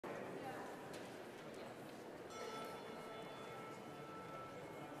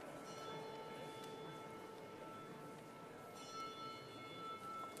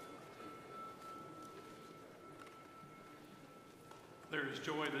is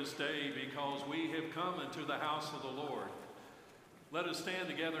joy this day because we have come into the house of the Lord. Let us stand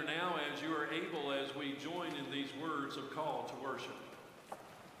together now as you are able as we join in these words of call to worship.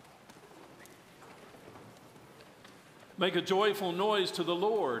 Make a joyful noise to the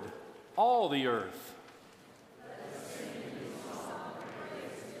Lord, all the earth.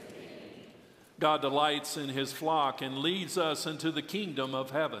 God delights in his flock and leads us into the kingdom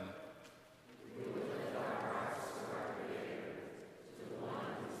of heaven.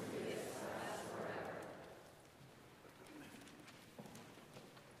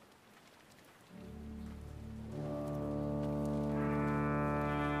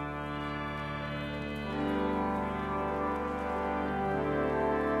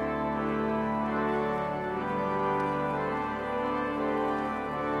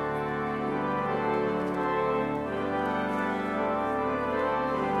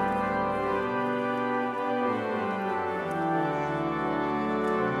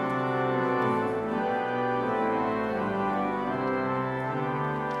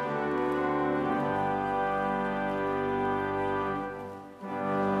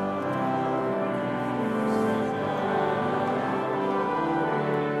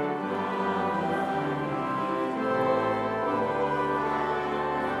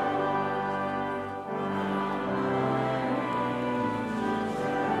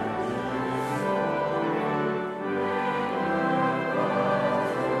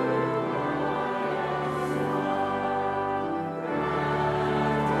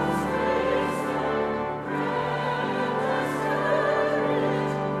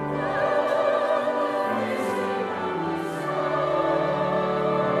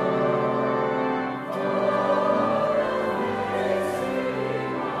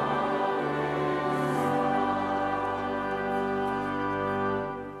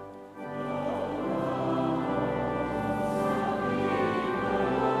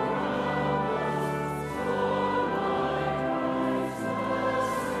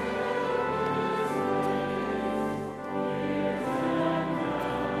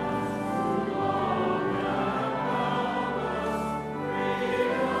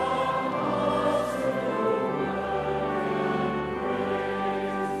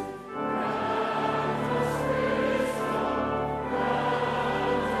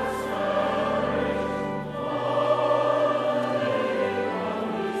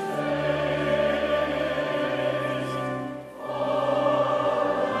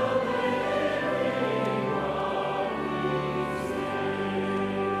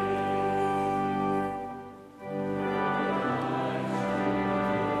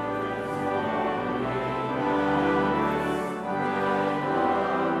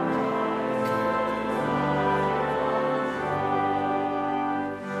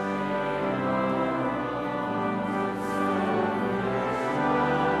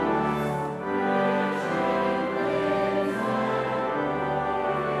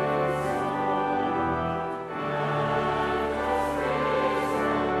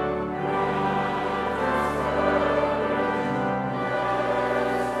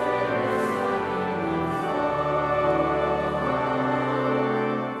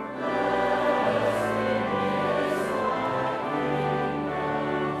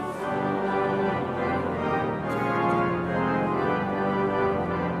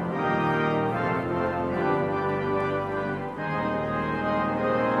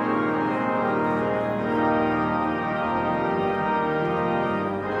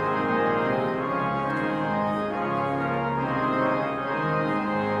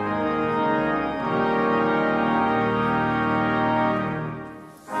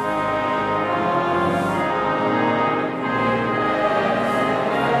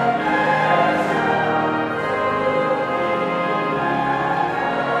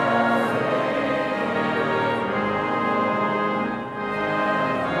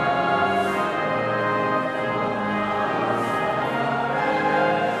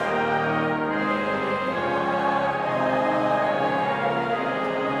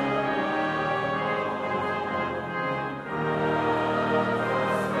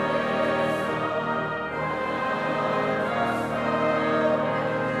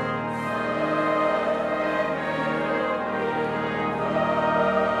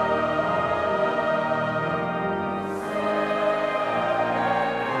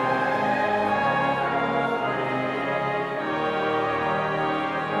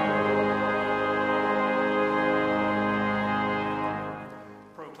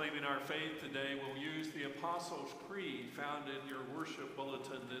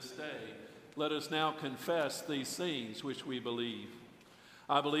 Let us now confess these things which we believe.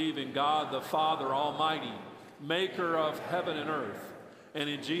 I believe in God the Father Almighty, maker of heaven and earth, and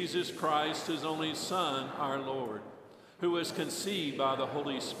in Jesus Christ, his only Son, our Lord, who was conceived by the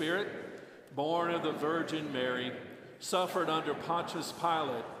Holy Spirit, born of the Virgin Mary, suffered under Pontius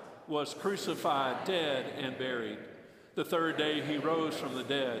Pilate, was crucified, dead, and buried. The third day he rose from the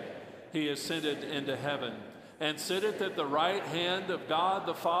dead. He ascended into heaven, and sitteth at the right hand of God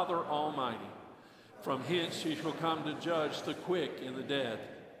the Father Almighty. From hence he shall come to judge the quick and the dead.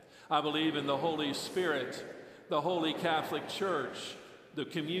 I believe in the Holy Spirit, the Holy Catholic Church, the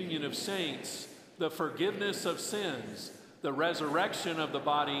communion of saints, the forgiveness of sins, the resurrection of the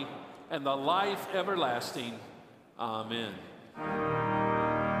body, and the life everlasting. Amen.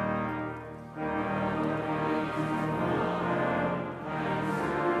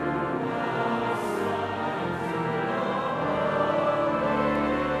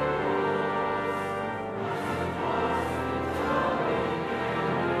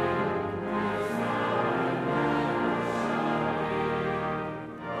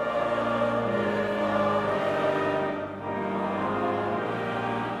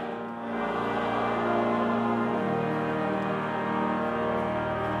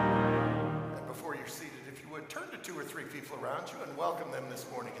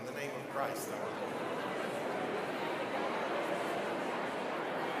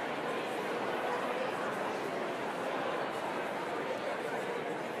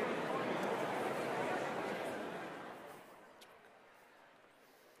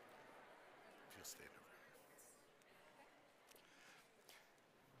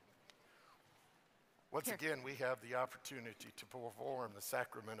 Once again, we have the opportunity to perform the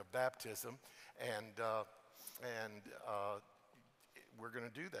sacrament of baptism, and we're going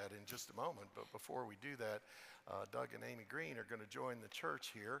to do that in just a moment. But before we do that, Doug and Amy Green are going to join the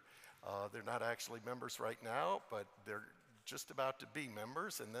church here. They're not actually members right now, but they're just about to be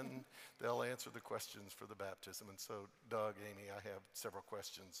members, and then they'll answer the questions for the baptism. And so, Doug, Amy, I have several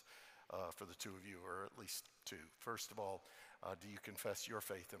questions for the two of you, or at least two. First of all, do you confess your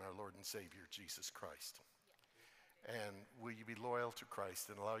faith in our Lord and Savior, Jesus Christ? Yes. And will you be loyal to Christ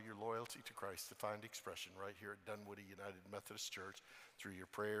and allow your loyalty to Christ to find expression right here at Dunwoody United Methodist Church through your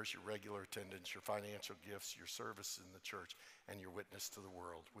prayers, your regular attendance, your financial gifts, your service in the church, and your witness to the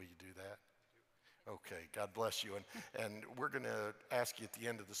world? Will you do that? Okay, God bless you. And we're going to ask you at the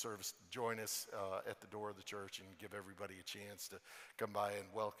end of the service to join us at the door of the church and give everybody a chance to come by and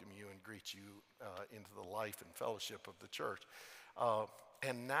welcome you and greet you into the life and fellowship of the church.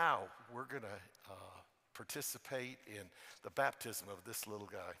 And now we're going to participate in the baptism of this little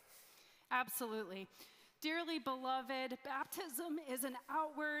guy. Absolutely. Dearly beloved, baptism is an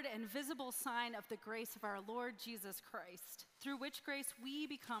outward and visible sign of the grace of our Lord Jesus Christ, through which grace we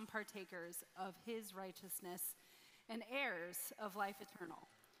become partakers of his righteousness and heirs of life eternal.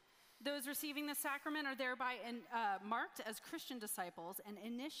 Those receiving the sacrament are thereby marked as Christian disciples and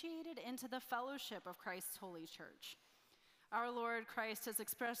initiated into the fellowship of Christ's holy church. Our Lord Christ has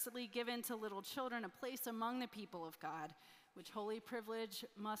expressly given to little children a place among the people of God, which holy privilege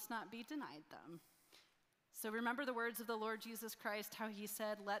must not be denied them. So remember the words of the Lord Jesus Christ, how he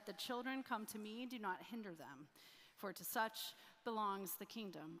said, "Let the children come to me, do not hinder them, for to such belongs the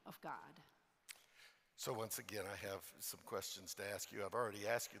kingdom of God." So once again, I have some questions to ask you. I've already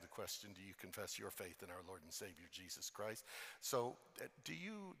asked you the question, do you confess your faith in our Lord and Savior, Jesus Christ? So do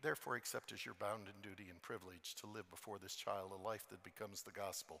you therefore accept as your bounden duty and privilege to live before this child a life that becomes the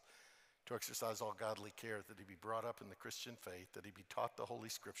gospel, to exercise all godly care, that he be brought up in the Christian faith, that he be taught the Holy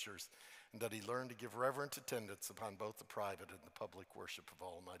Scriptures, and that he learn to give reverent attendance upon both the private and the public worship of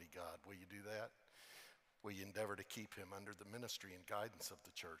Almighty God? Will you do that? Will you endeavor to keep him under the ministry and guidance of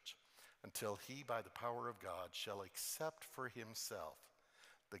the church until he, by the power of God, shall accept for himself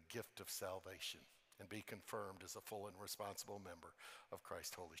the gift of salvation and be confirmed as a full and responsible member of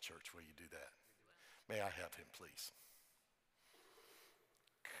Christ's holy church? Will you do that? May I have him, please?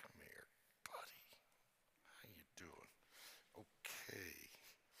 Come here, buddy. How you doing? Okay.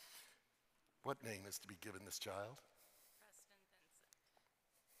 What name is to be given this child?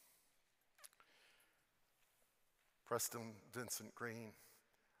 Preston Vincent Green.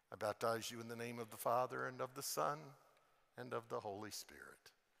 I baptize you in the name of the Father, and of the Son, and of the Holy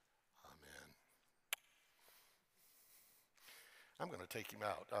Spirit. Amen. I'm going to take him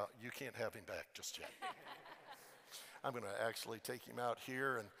out. You can't have him back just yet. I'm going to actually take him out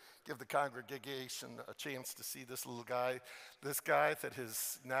here and give the congregation a chance to see this little guy, this guy that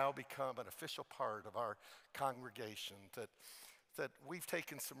has now become an official part of our congregation, that we've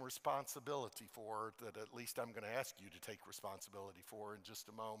taken some responsibility for, that at least I'm going to ask you to take responsibility for in just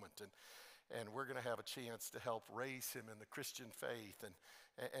a moment. And we're going to have a chance to help raise him in the Christian faith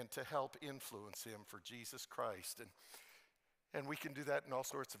and to help influence him for Jesus Christ. And And we can do that in all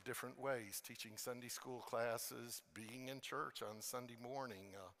sorts of different ways, teaching Sunday school classes, being in church on Sunday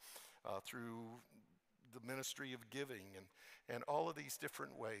morning, through the ministry of giving, and all of these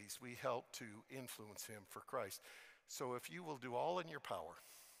different ways we help to influence him for Christ. So if you will do all in your power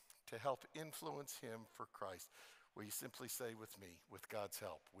to help influence him for Christ, will you simply say with me, with God's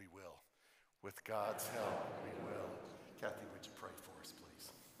help, we will. With God's help, we will. Kathy, would you pray for us,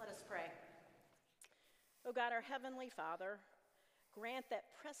 please? Let us pray. Oh God, our Heavenly Father, grant that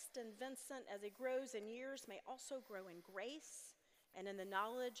Preston Vincent, as he grows in years, may also grow in grace and in the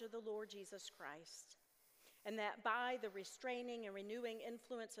knowledge of the Lord Jesus Christ, and that by the restraining and renewing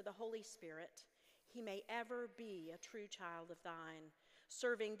influence of the Holy Spirit, he may ever be a true child of thine,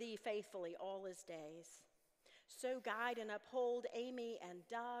 serving thee faithfully all his days. So guide and uphold Amy and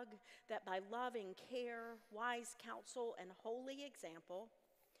Doug, that by loving care, wise counsel, and holy example,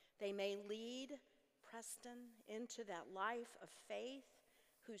 they may lead Preston into that life of faith,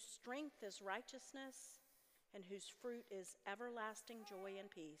 whose strength is righteousness, and whose fruit is everlasting joy and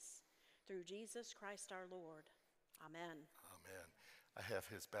peace. Through Jesus Christ our Lord. Amen. Amen. I have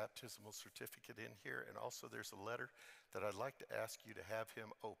his baptismal certificate in here, and also there's a letter that I'd like to ask you to have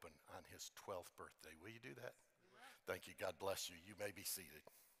him open on his 12th birthday. Will you do that? Thank you. God bless you. You may be seated.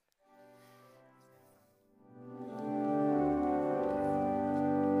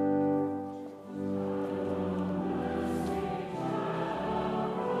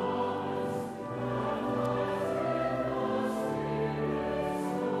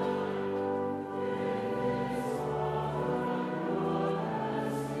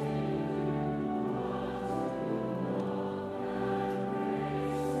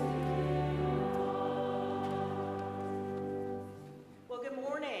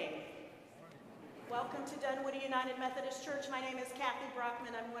 Welcome to Dunwoody United Methodist Church. My name is Kathy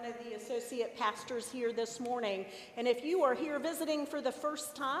Brockman. I'm one of the associate pastors here this morning. And if you are here visiting for the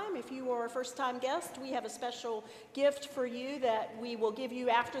first time, if you are a first-time guest, we have a special gift for you that we will give you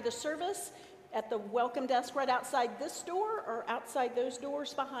after the service at the welcome desk right outside this door or outside those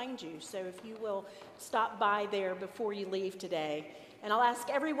doors behind you. So if you will stop by there before you leave today. And I'll ask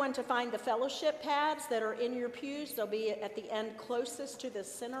everyone to find the fellowship pads that are in your pews. They'll be at the end closest to the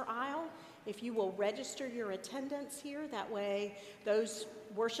center aisle. If you will register your attendance here, that way those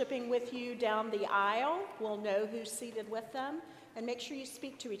worshiping with you down the aisle will know who's seated with them. And make sure you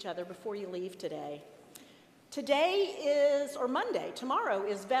speak to each other before you leave today. Tomorrow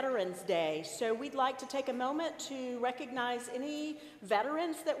is Veterans Day, so we'd like to take a moment to recognize any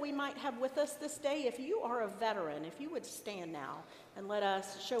veterans that we might have with us this day. If you are a veteran, if you would stand now and let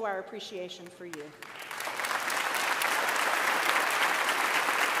us show our appreciation for you.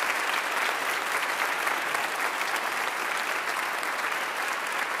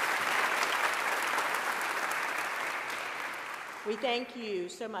 We thank you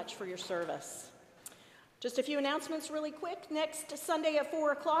so much for your service. Just a few announcements really quick. Next Sunday at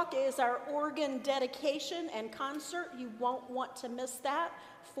 4 o'clock is our organ dedication and concert. You won't want to miss that.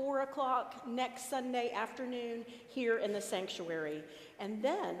 4 o'clock next Sunday afternoon here in the sanctuary. And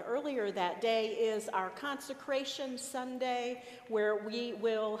then earlier that day is our consecration Sunday, where we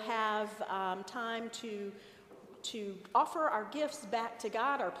will have time to offer our gifts back to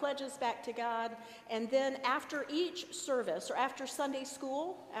God, our pledges back to God. And then after each service, or after Sunday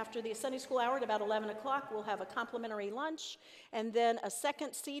school, after the Sunday school hour at about 11 o'clock, we'll have a complimentary lunch, and then a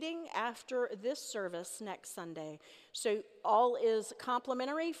second seating after this service next Sunday. So all is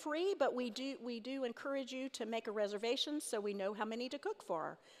complimentary, free, but we do encourage you to make a reservation so we know how many to cook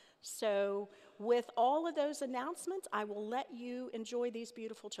for. So with all of those announcements, I will let you enjoy these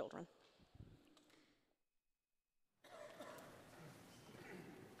beautiful children.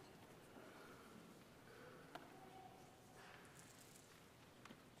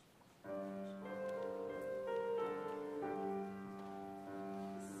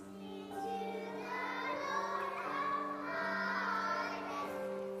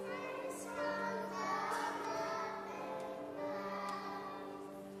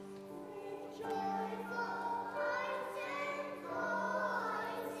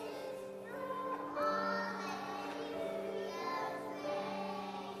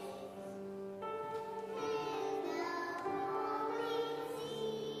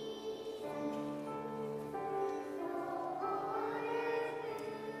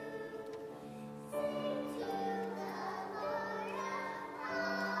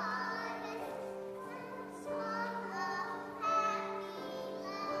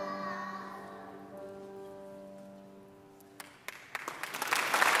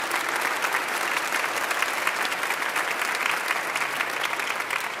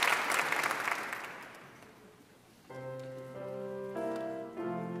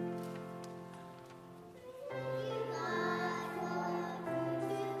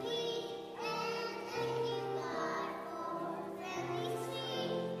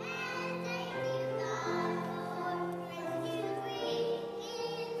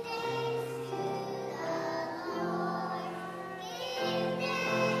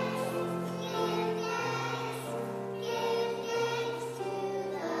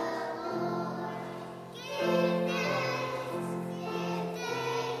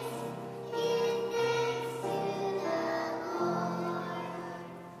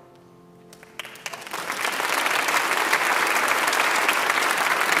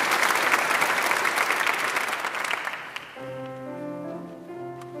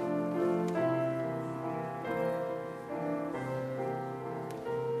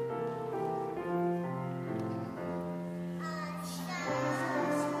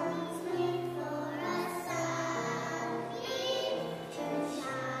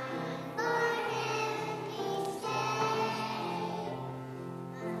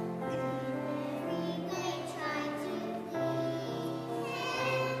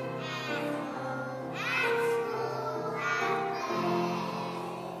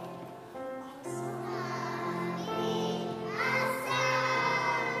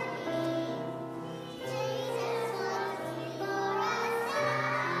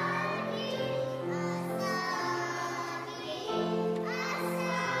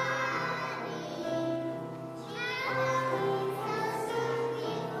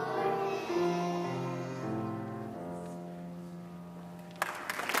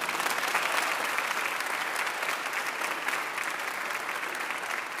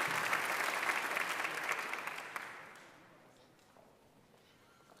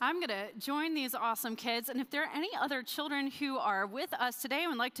 I'm going to join these awesome kids. And if there are any other children who are with us today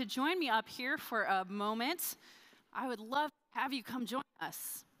and would like to join me up here for a moment, I would love to have you come join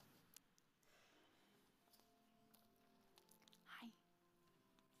us. Hi.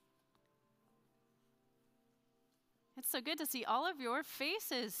 It's so good to see all of your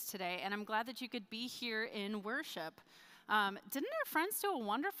faces today, and I'm glad that you could be here in worship. Didn't our friends do a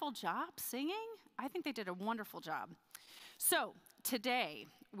wonderful job singing? I think they did a wonderful job. So today,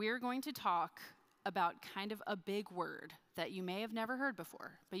 we're going to talk about kind of a big word that you may have never heard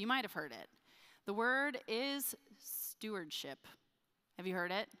before, but you might have heard it. The word is stewardship. Have you heard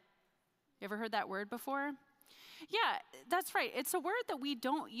it? You ever heard that word before? Yeah, that's right. It's a word that we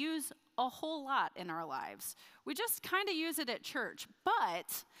don't use a whole lot in our lives. We just kind of use it at church.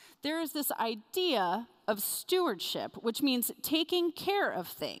 But there is this idea of stewardship, which means taking care of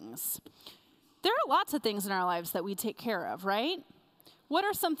things. There are lots of things in our lives that we take care of, right? What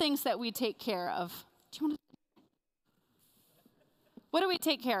are some things that we take care of? What do we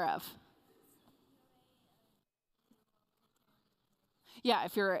take care of? Yeah,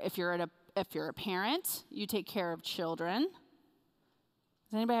 if you're a parent, you take care of children.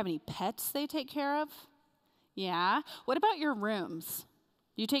 Does anybody have any pets they take care of? Yeah. What about your rooms?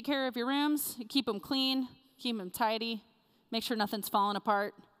 Do you take care of your rooms? You keep them clean, keep them tidy, make sure nothing's falling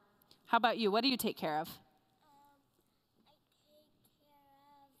apart. How about you? What do you take care of? I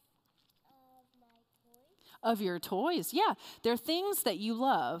take care of my toys. Of your toys, yeah. They're things that you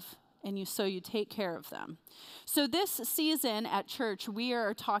love, and so you take care of them. So this season at church, we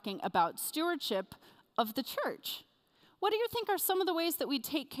are talking about stewardship of the church. What do you think are some of the ways that we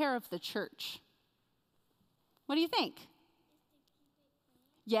take care of the church? What do you think?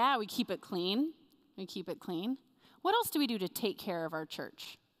 Yeah, we keep it clean. We keep it clean. What else do we do to take care of our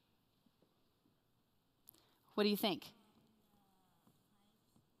church? What do you think?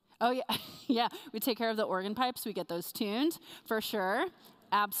 Oh, yeah. Yeah, we take care of the organ pipes. We get those tuned, for sure.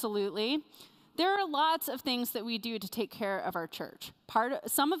 Absolutely. There are lots of things that we do to take care of our church.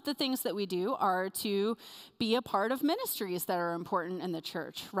 Some of the things that we do are to be a part of ministries that are important in the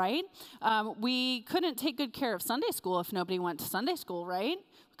church, right? We couldn't take good care of Sunday school if nobody went to Sunday school, right?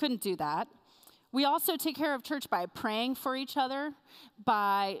 We couldn't do that. We also take care of church by praying for each other,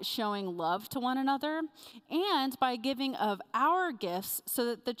 by showing love to one another, and by giving of our gifts so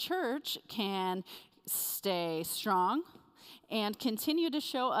that the church can stay strong and continue to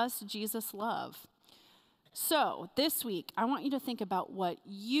show us Jesus' love. So this week, I want you to think about what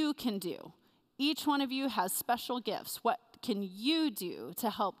you can do. Each one of you has special gifts. What can you do to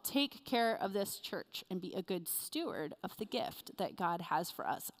help take care of this church and be a good steward of the gift that God has for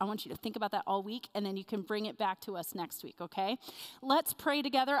us? I want you to think about that all week, and then you can bring it back to us next week, okay? Let's pray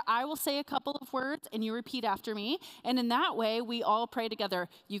together. I will say a couple of words, and you repeat after me. And in that way, we all pray together.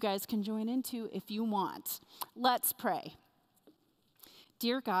 You guys can join in too if you want. Let's pray.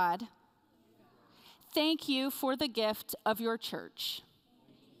 Dear God, thank you for the gift of your church.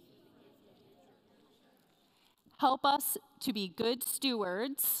 Help us to be good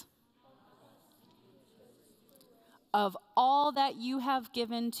stewards of all that you have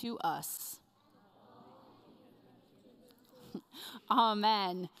given to us.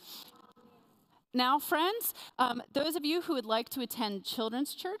 Amen. Now, friends, those of you who would like to attend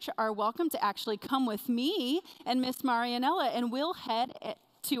Children's Church are welcome to actually come with me and Miss Marianella, and we'll head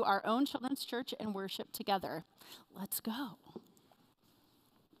to our own Children's Church and worship together. Let's go.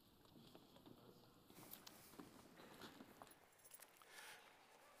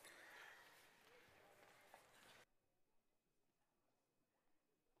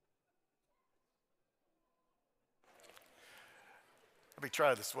 Let me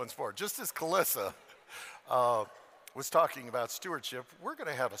try this once more. Just as Calissa was talking about stewardship, we're going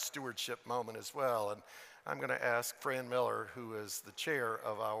to have a stewardship moment as well. And I'm going to ask Fran Miller, who is the chair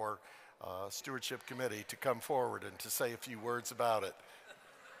of our stewardship committee, to come forward and to say a few words about it.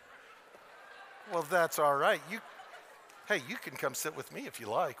 Well, that's all right. Hey, you can come sit with me if you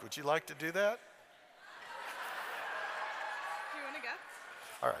like. Would you like to do that? Do you want to go?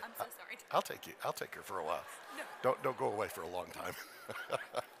 All right. I'm so sorry. I'll take her for a while. No. Don't go away for a long time.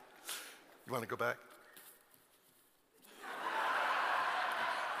 You want to go back?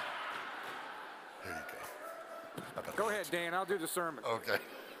 There you go. Go ahead, Dan. I'll do the sermon. Okay.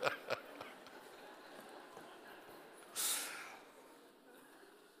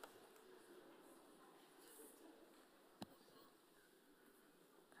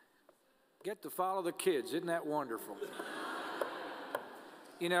 Get to follow the kids. Isn't that wonderful?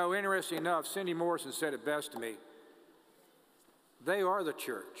 You know, interesting enough, Cindy Morrison said it best to me. They are the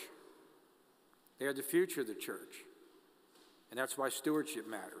church. They are the future of the church. And that's why stewardship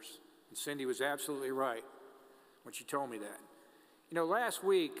matters. And Cindy was absolutely right when she told me that. You know, last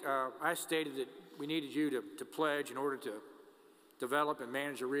week, I stated that we needed you to pledge in order to develop and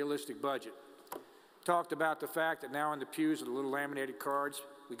manage a realistic budget. Talked about the fact that now in the pews with the little laminated cards,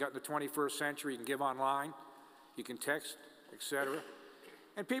 we got in the 21st century, you can give online, you can text, etc.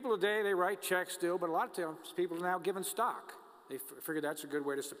 And people today, they write checks still, but a lot of times people are now giving stock. They figure that's a good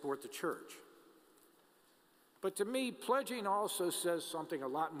way to support the church. But to me, pledging also says something a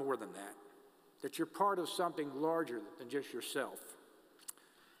lot more than that you're part of something larger than just yourself.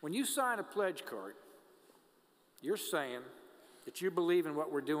 When you sign a pledge card, you're saying that you believe in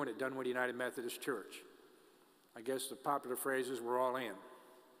what we're doing at Dunwoody United Methodist Church. I guess the popular phrase is we're all in.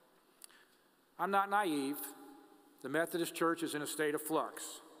 I'm not naive. The Methodist Church is in a state of flux.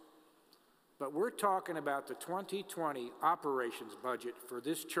 But we're talking about the 2020 operations budget for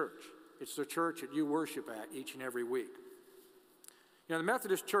this church. It's the church that you worship at each and every week. You know, the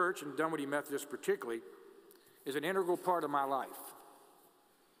Methodist Church, and Dunwoody Methodist particularly, is an integral part of my life.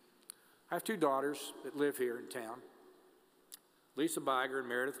 I have two daughters that live here in town, Lisa Biger and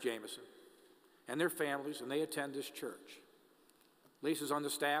Meredith Jameson, and their families, and they attend this church. Lisa's on the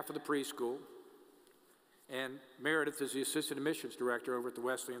staff of the preschool, and Meredith is the assistant admissions director over at the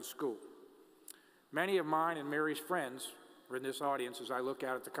Wesleyan School. Many of mine and Mary's friends are in this audience as I look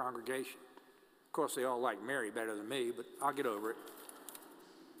out at the congregation. Of course, they all like Mary better than me, but I'll get over it.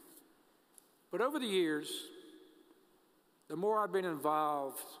 But over the years, the more I've been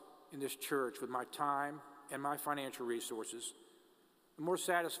involved in this church with my time and my financial resources, the more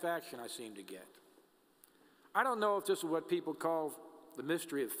satisfaction I seem to get. I don't know if this is what people call the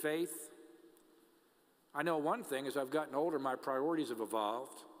mystery of faith. I know one thing, as I've gotten older, my priorities have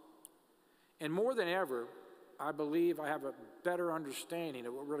evolved. And more than ever, I believe I have a better understanding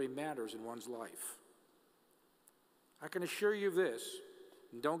of what really matters in one's life. I can assure you of this,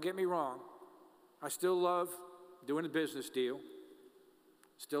 and don't get me wrong, I still love doing a business deal,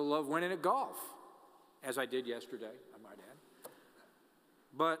 still love winning at golf, as I did yesterday, I might add.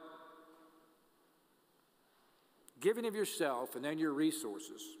 But giving of yourself and then your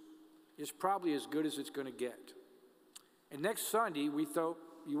resources is probably as good as it's going to get. And next Sunday, we thought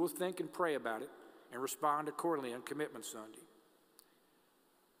you will think and pray about it and respond accordingly on Commitment Sunday.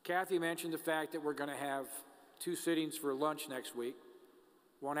 Kathy mentioned the fact that we're going to have 2 sittings for lunch next week,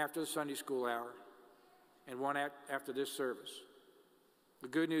 one after the Sunday school hour and one after this service. The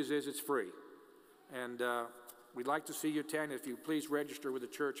good news is it's free, and we'd like to see you attend. If you please register with the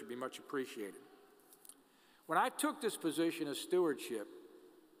church, it'd be much appreciated. When I took this position of stewardship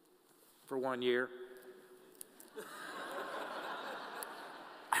for 1 year,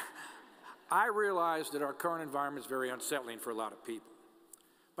 I realized that our current environment is very unsettling for a lot of people.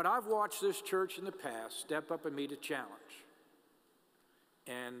 But I've watched this church in the past step up and meet a challenge.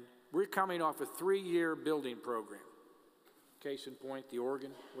 And we're coming off a 3-year building program. Case in point, the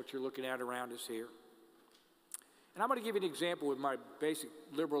organ, what you're looking at around us here. And I'm going to give you an example with my basic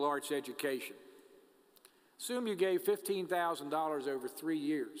liberal arts education. Assume you gave $15,000 over 3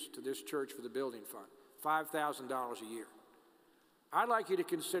 years to this church for the building fund, $5,000 a year. I'd like you to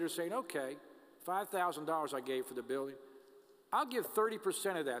consider saying, okay, $5,000 I gave for the building, I'll give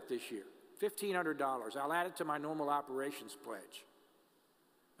 30% of that this year, $1,500. I'll add it to my normal operations pledge.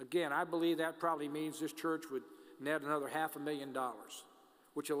 Again, I believe that probably means this church would net another $500,000,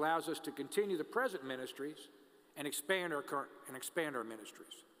 which allows us to continue the present ministries and expand our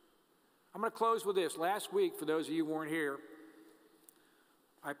ministries. I'm going to close with this. Last week, for those of you who weren't here,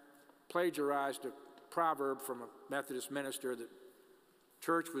 I plagiarized a proverb from a Methodist minister that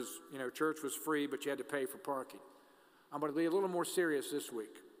church was free, but you had to pay for parking. I'm going to be a little more serious this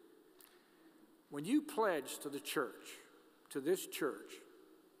week. When you pledge to the church, to this church,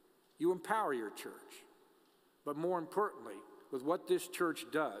 you empower your church. But more importantly, with what this church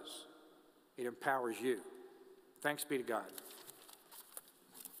does, it empowers you. Thanks be to God.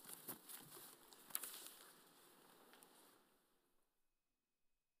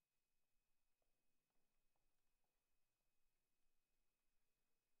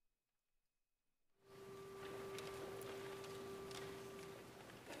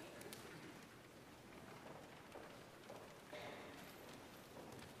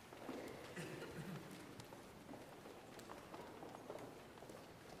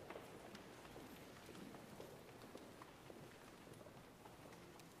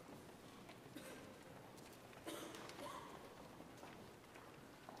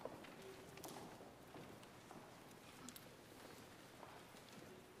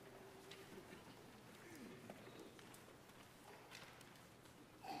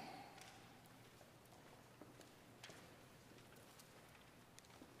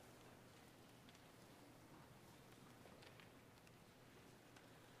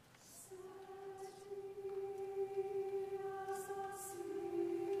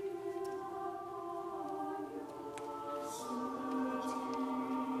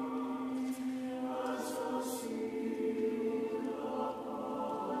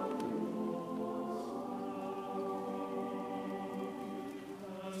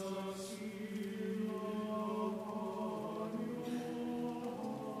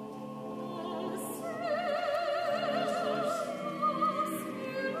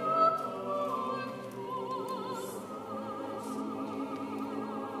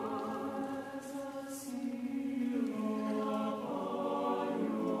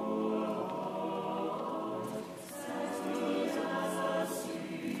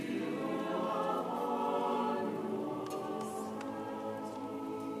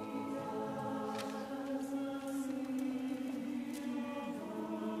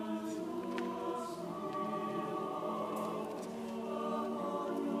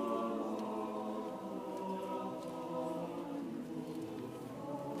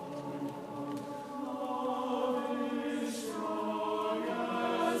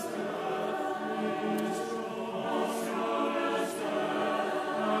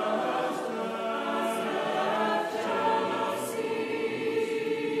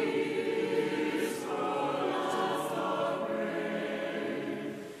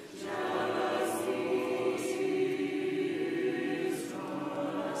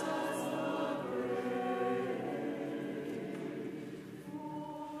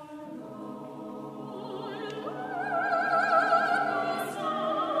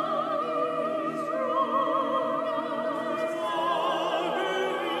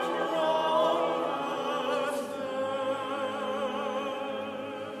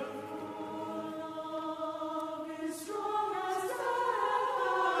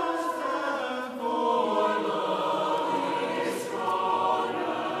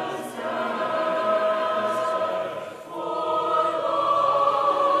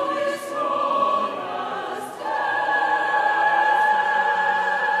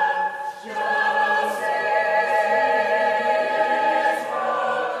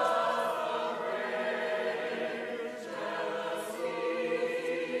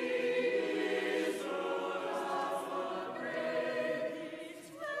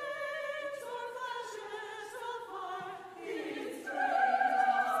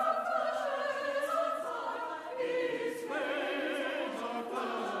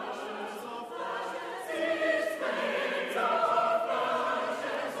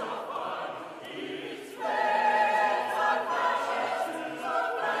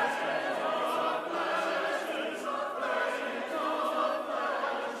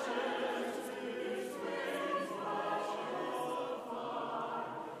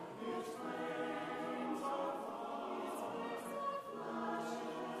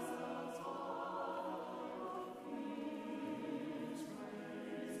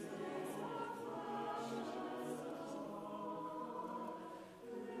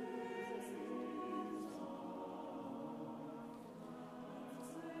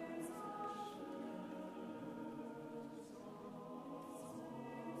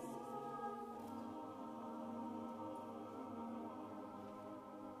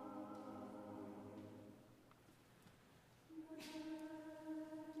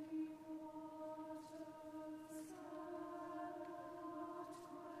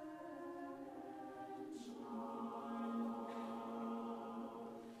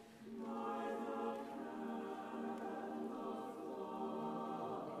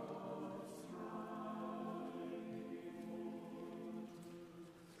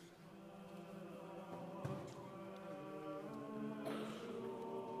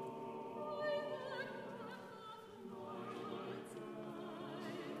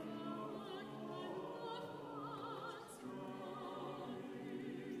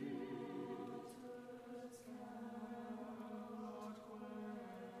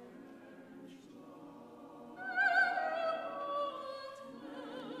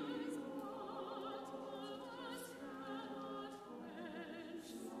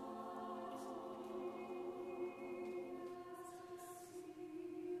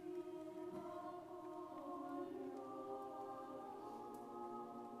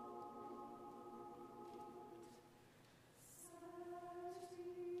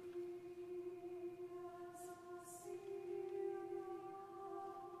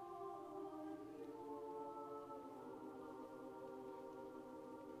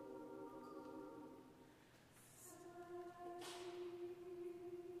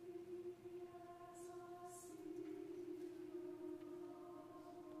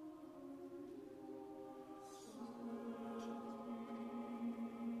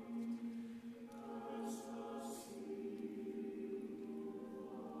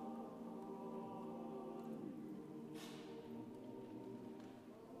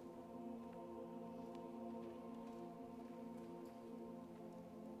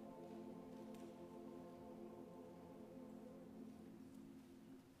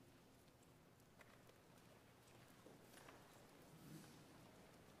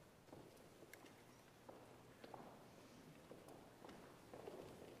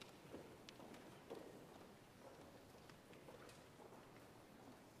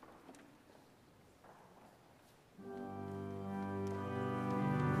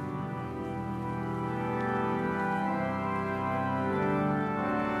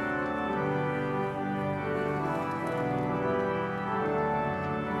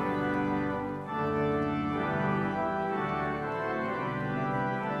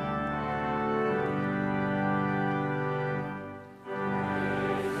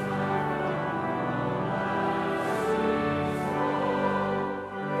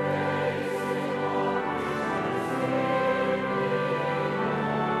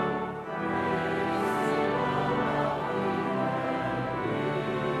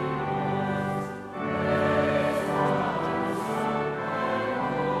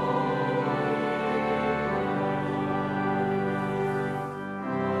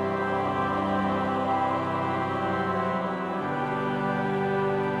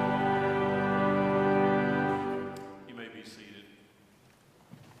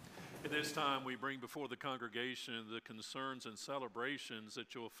 At this time, we bring before the congregation the concerns and celebrations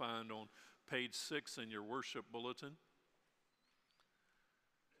that you'll find on page 6 in your worship bulletin.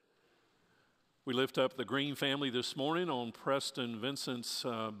 We lift up the Green family this morning on Preston Vincent's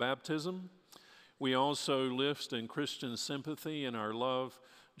baptism. We also lift in Christian sympathy and our love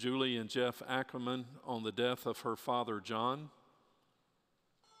Julie and Jeff Ackerman on the death of her father, John.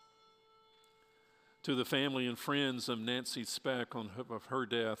 To the family and friends of Nancy Speck of her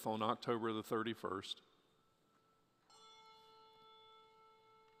death on October the 31st.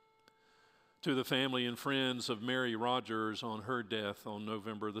 To the family and friends of Mary Rogers on her death on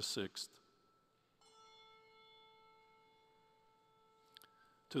November the 6th.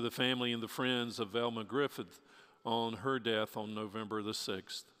 To the family and the friends of Velma Griffith on her death on November the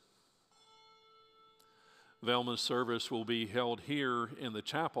 6th. Velma's service will be held here in the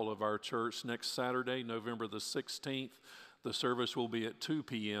chapel of our church next Saturday, November the 16th. The service will be at 2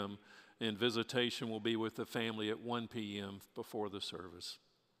 p.m. and visitation will be with the family at 1 p.m. before the service.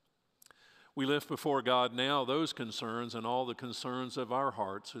 We lift before God now those concerns and all the concerns of our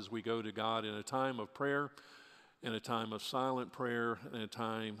hearts as we go to God in a time of prayer, in a time of silent prayer, in a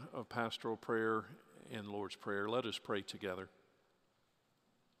time of pastoral prayer and Lord's Prayer. Let us pray together.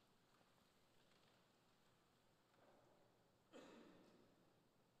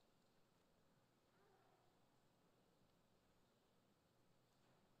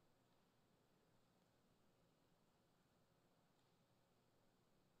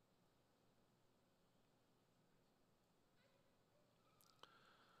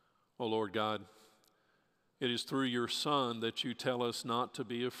 O Lord God, it is through your Son that you tell us not to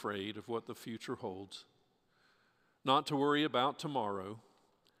be afraid of what the future holds, not to worry about tomorrow,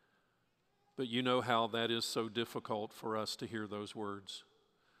 but you know how that is so difficult for us to hear those words.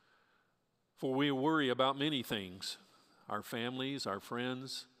 For we worry about many things, our families, our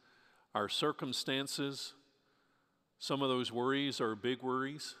friends, our circumstances. Some of those worries are big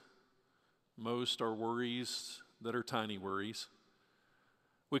worries. Most are worries that are tiny worries.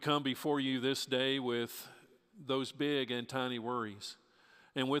 We come before you this day with those big and tiny worries,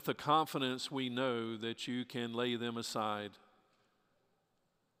 and with the confidence we know that you can lay them aside.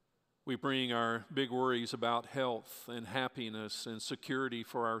 We bring our big worries about health and happiness and security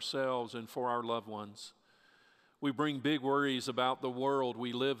for ourselves and for our loved ones. We bring big worries about the world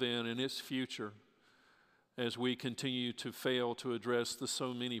we live in and its future as we continue to fail to address the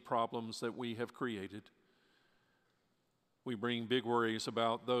so many problems that we have created. We bring big worries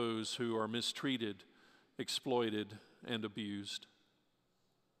about those who are mistreated, exploited, and abused.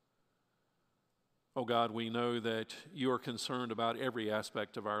 Oh God, we know that you are concerned about every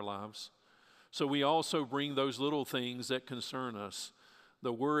aspect of our lives. So we also bring those little things that concern us,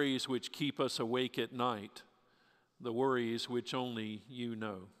 the worries which keep us awake at night, the worries which only you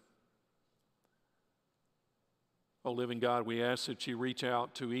know. Oh, living God, we ask that you reach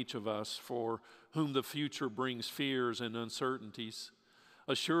out to each of us for whom the future brings fears and uncertainties.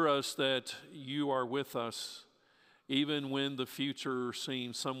 Assure us that you are with us, even when the future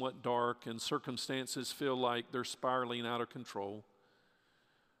seems somewhat dark and circumstances feel like they're spiraling out of control.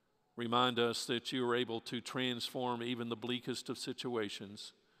 Remind us that you are able to transform even the bleakest of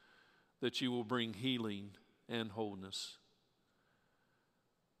situations, that you will bring healing and wholeness.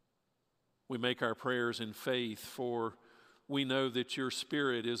 We make our prayers in faith, for we know that your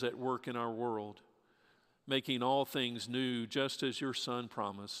Spirit is at work in our world, making all things new, just as your Son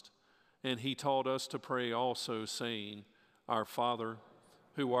promised. And he taught us to pray also, saying, Our Father,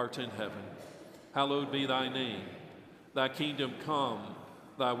 who art in heaven, hallowed be thy name. Thy kingdom come,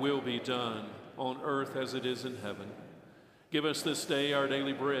 thy will be done, on earth as it is in heaven. Give us this day our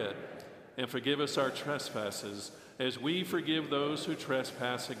daily bread, and forgive us our trespasses, as we forgive those who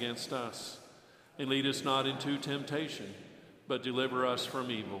trespass against us. And lead us not into temptation, but deliver us from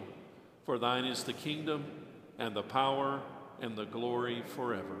evil. For thine is the kingdom, and the power, and the glory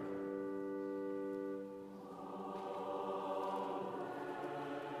forever.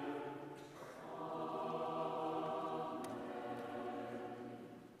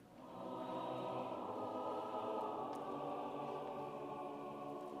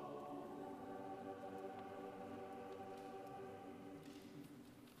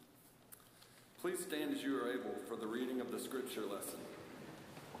 Please stand as you are able for the reading of the scripture lesson.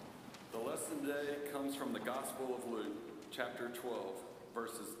 The lesson today comes from the Gospel of Luke, chapter 12,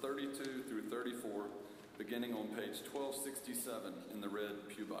 verses 32 through 34, beginning on page 1267 in the Red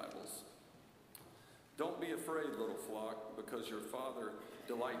Pew Bibles. Don't be afraid, little flock, because your Father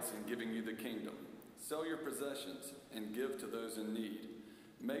delights in giving you the kingdom. Sell your possessions and give to those in need.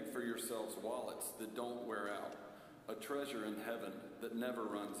 Make for yourselves wallets that don't wear out, a treasure in heaven that never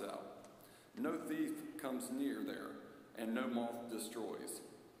runs out. No thief comes near there, and no moth destroys.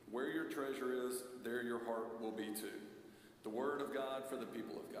 Where your treasure is, there your heart will be too. The word of God for the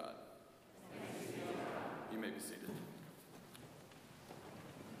people of God. You may be seated.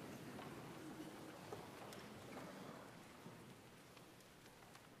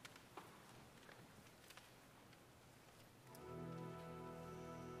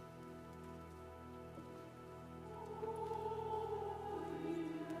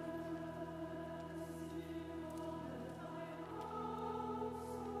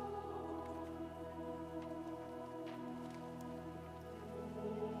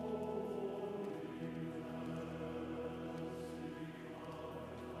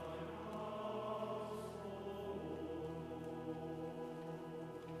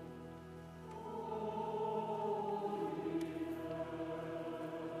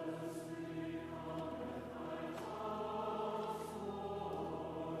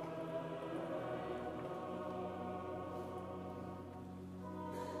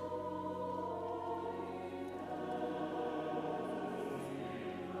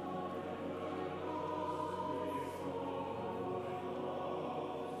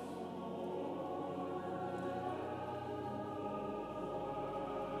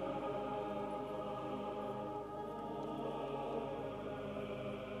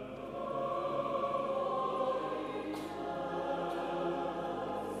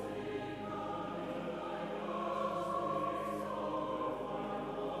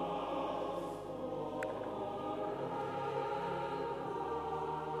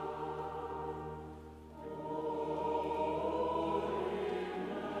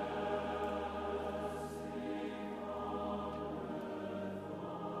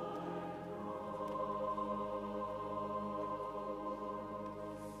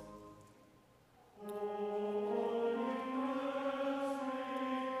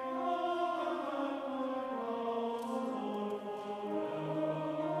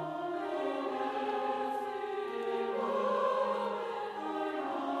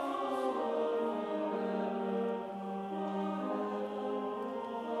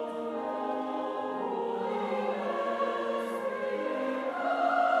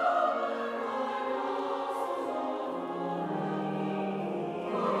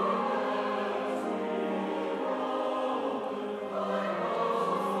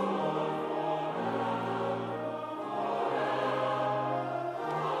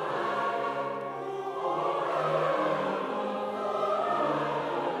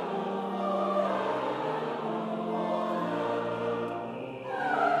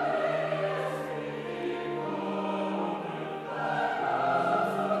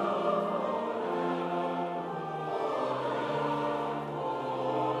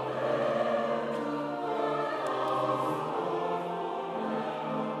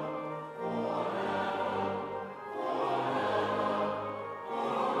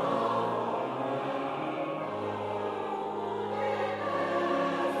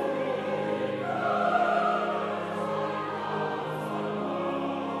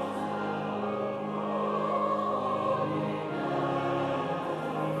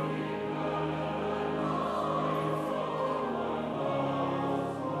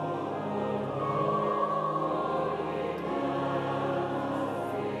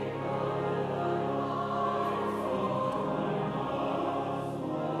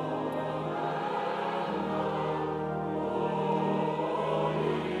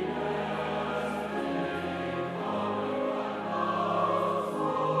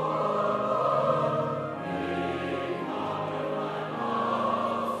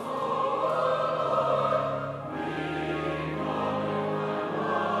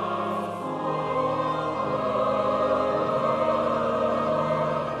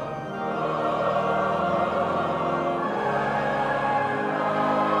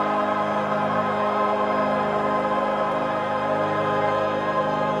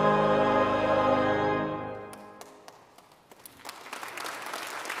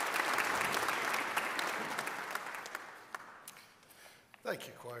 Thank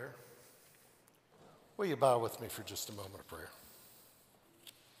you, choir. Will you bow with me for just a moment of prayer?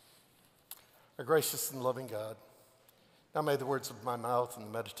 Our gracious and loving God, now may the words of my mouth and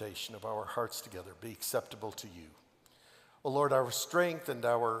the meditation of our hearts together be acceptable to you, O Lord, our strength and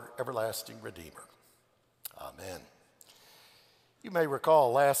our everlasting Redeemer. Amen. You may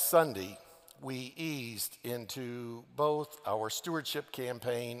recall last Sunday we eased into both our stewardship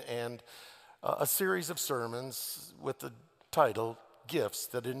campaign and a series of sermons with the title, Gifts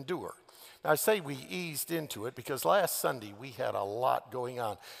That Endure. Now, I say we eased into it because last Sunday we had a lot going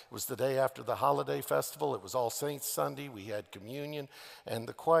on. It was the day after the holiday festival. It was All Saints Sunday. We had communion, and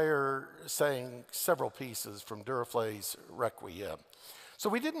the choir sang several pieces from Duraflay's Requiem. So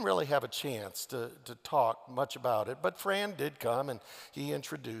we didn't really have a chance to talk much about it, but Fran did come, and he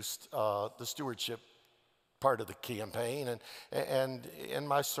introduced the stewardship part of the campaign. And in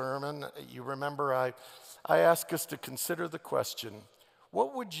my sermon, you remember I asked us to consider the question,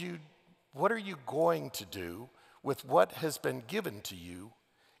 what are you going to do with what has been given to you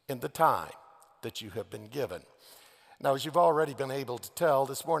in the time that you have been given? Now, as you've already been able to tell,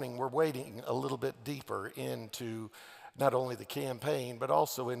 this morning we're wading a little bit deeper into not only the campaign, but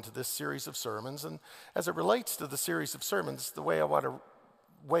also into this series of sermons. And as it relates to the series of sermons, the way I want to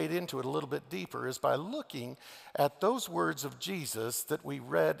wade into it a little bit deeper is by looking at those words of Jesus that we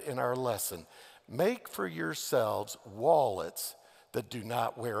read in our lesson. Make for yourselves wallets that do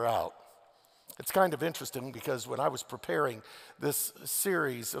not wear out. It's kind of interesting because when I was preparing this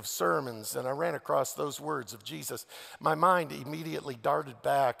series of sermons and I ran across those words of Jesus, my mind immediately darted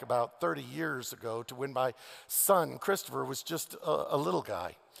back about 30 years ago to when my son, Christopher, was just a little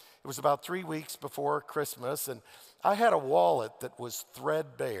guy. It was about 3 weeks before Christmas, and I had a wallet that was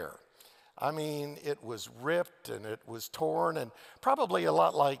threadbare. I mean, it was ripped and it was torn, and probably a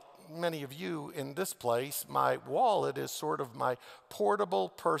lot like many of you in this place, my wallet is sort of my portable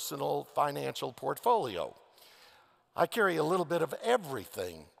personal financial portfolio. I carry a little bit of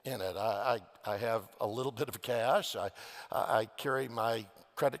everything in it. I have a little bit of cash. I carry my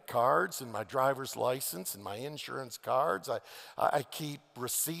credit cards and my driver's license and my insurance cards. I keep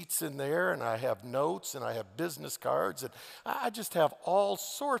receipts in there, and I have notes, and I have business cards, and I just have all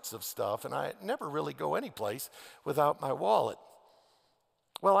sorts of stuff, and I never really go anyplace without my wallet.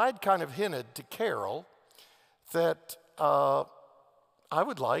 Well, I'd kind of hinted to Carol that I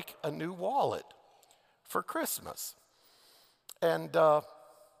would like a new wallet for Christmas. And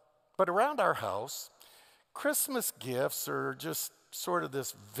but around our house, Christmas gifts are just sort of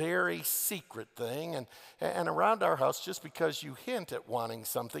this very secret thing. And around our house, just because you hint at wanting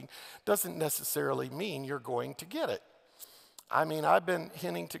something doesn't necessarily mean you're going to get it. I mean, I've been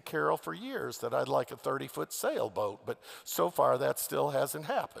hinting to Carol for years that I'd like a 30-foot sailboat, but so far that still hasn't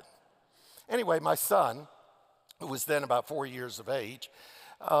happened. Anyway, my son, who was then about 4 years of age,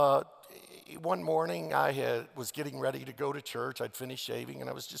 one morning I was getting ready to go to church. I'd finished shaving and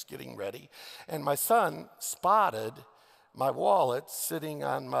I was just getting ready. And my son spotted my wallet sitting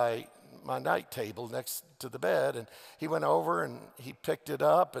on my night table next to the bed. And he went over and he picked it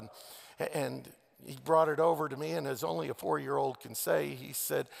up and he brought it over to me, and as only a 4-year-old can say, he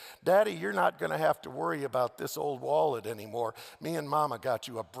said, "Daddy, you're not going to have to worry about this old wallet anymore. Me and Mama got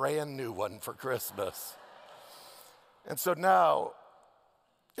you a brand new one for Christmas." And so now,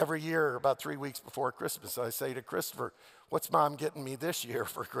 every year, about 3 weeks before Christmas, I say to Christopher, "What's Mom getting me this year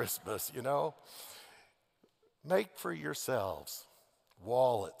for Christmas, you know?" Make for yourselves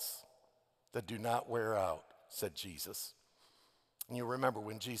wallets that do not wear out, said Jesus. And you remember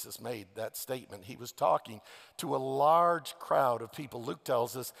when Jesus made that statement, he was talking to a large crowd of people. Luke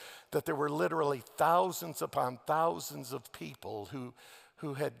tells us that there were literally thousands upon thousands of people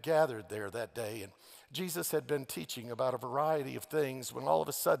who had gathered there that day. And Jesus had been teaching about a variety of things when all of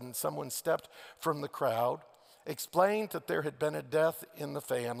a sudden someone stepped from the crowd, explained that there had been a death in the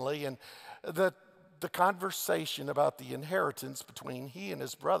family, and that the conversation about the inheritance between he and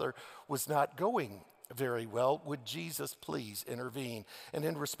his brother was not going very well. Would Jesus please intervene? And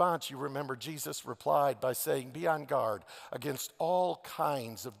in response, you remember Jesus replied by saying, "Be on guard against all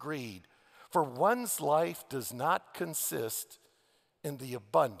kinds of greed, for one's life does not consist in the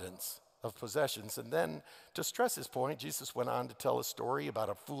abundance of possessions." And then to stress his point, Jesus went on to tell a story about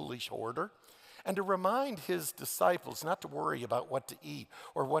a foolish hoarder and to remind his disciples not to worry about what to eat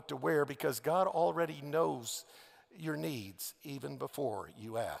or what to wear, because God already knows your needs even before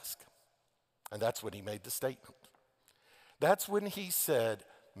you ask. And that's when he made the statement. That's when he said,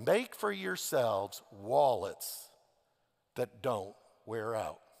 "Make for yourselves wallets that don't wear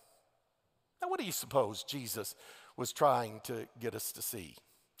out." Now, what do you suppose Jesus was trying to get us to see?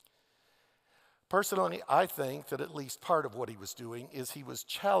 Personally, I think that at least part of what he was doing is he was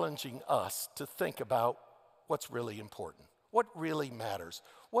challenging us to think about what's really important, what really matters,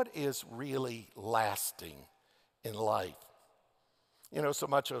 what is really lasting in life. You know, so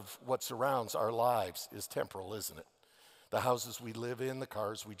much of what surrounds our lives is temporal, isn't it? The houses we live in, the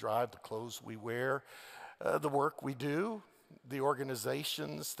cars we drive, the clothes we wear, the work we do, the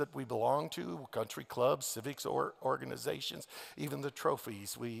organizations that we belong to, country clubs, civics organizations, even the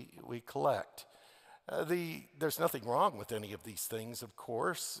trophies we collect. There's nothing wrong with any of these things, of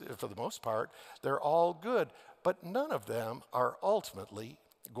course, for the most part. They're all good, but none of them are ultimately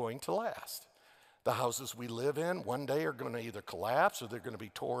going to last. The houses we live in one day are going to either collapse or they're going to be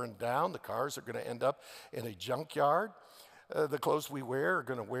torn down. The cars are going to end up in a junkyard. The clothes we wear are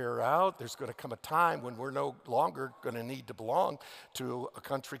going to wear out. There's going to come a time when we're no longer going to need to belong to a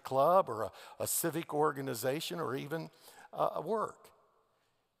country club or a civic organization or even a work.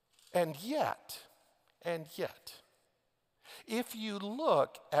 And yet, if you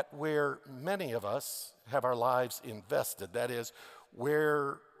look at where many of us have our lives invested, that is,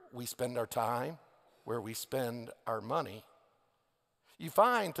 where we spend our time, where we spend our money, you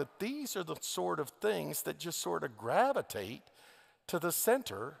find that these are the sort of things that just sort of gravitate to the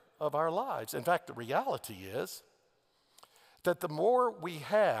center of our lives. In fact, the reality is that the more we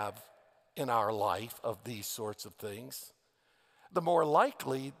have in our life of these sorts of things, the more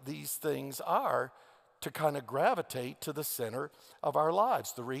likely these things are to kind of gravitate to the center of our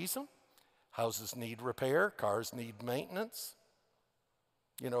lives. The reason? Houses need repair, cars need maintenance.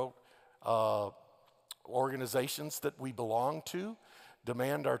 Organizations that we belong to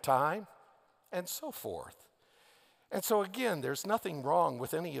demand our time, and so forth. And so again, there's nothing wrong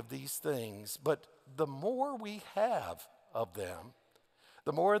with any of these things, but the more we have of them,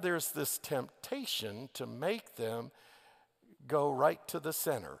 the more there's this temptation to make them go right to the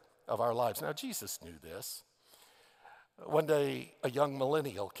center of our lives. Now, Jesus knew this. One day, a young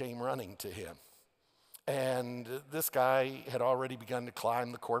millennial came running to him. And this guy had already begun to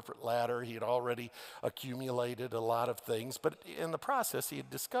climb the corporate ladder. He had already accumulated a lot of things. But in the process, he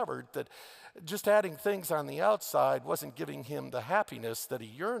had discovered that just adding things on the outside wasn't giving him the happiness that he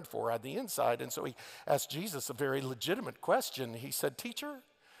yearned for on the inside. And so he asked Jesus a very legitimate question. He said, "Teacher,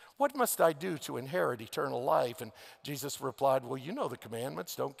 what must I do to inherit eternal life?" And Jesus replied, "Well, you know the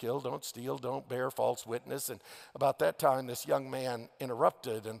commandments. Don't kill, don't steal, don't bear false witness." And about that time, this young man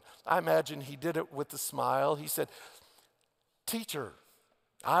interrupted, and I imagine he did it with a smile. He said, "Teacher,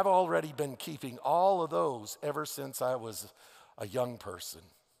 I've already been keeping all of those ever since I was a young person."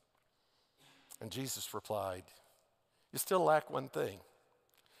 And Jesus replied, "You still lack one thing.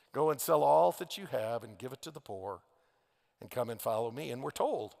 Go and sell all that you have and give it to the poor and come and follow me." And we're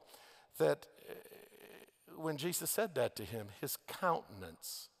told that when Jesus said that to him, his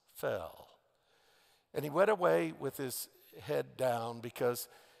countenance fell. And he went away with his head down because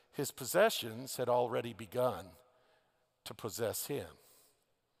his possessions had already begun to possess him.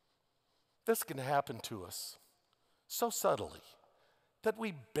 This can happen to us so subtly that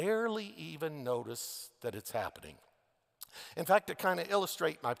we barely even notice that it's happening. In fact, to kind of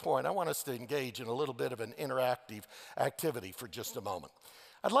illustrate my point, I want us to engage in a little bit of an interactive activity for just a moment.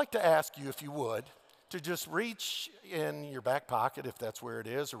 I'd like to ask you, if you would, to just reach in your back pocket, if that's where it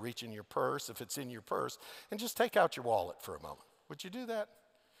is, or reach in your purse, if it's in your purse, and just take out your wallet for a moment. Would you do that?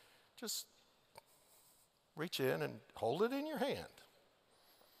 Just reach in and hold it in your hand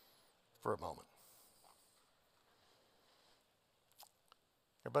for a moment.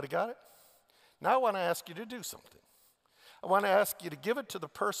 Everybody got it? Now I want to ask you to do something. I want to ask you to give it to the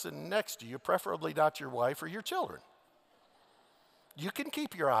person next to you, preferably not your wife or your children. You can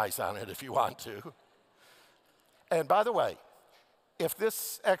keep your eyes on it if you want to. And by the way, if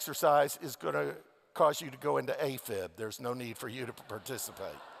this exercise is going to cause you to go into AFib, there's no need for you to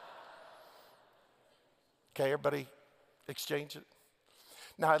participate. Okay, everybody exchange it?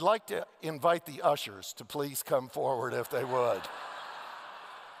 Now, I'd like to invite the ushers to please come forward if they would.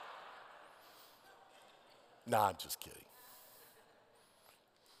 No, I'm just kidding.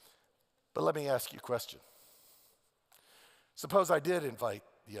 But let me ask you a question. Suppose I did invite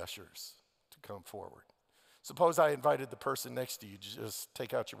the ushers to come forward. Suppose I invited the person next to you to just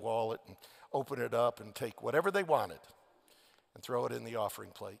take out your wallet and open it up and take whatever they wanted and throw it in the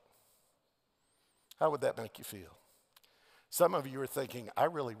offering plate. How would that make you feel? Some of you are thinking, I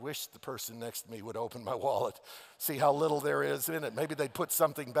really wish the person next to me would open my wallet, see how little there is in it. Maybe they'd put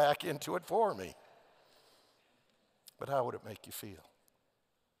something back into it for me. But how would it make you feel?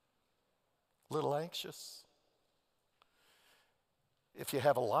 A little anxious? If you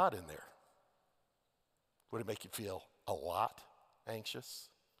have a lot in there, would it make you feel a lot anxious?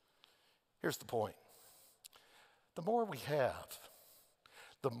 Here's the point. The more we have,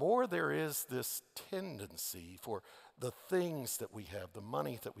 the more there is this tendency for the things that we have, the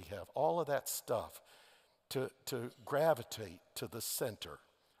money that we have, all of that stuff to gravitate to the center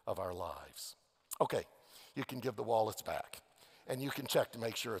of our lives. Okay, you can give the wallets back, and you can check to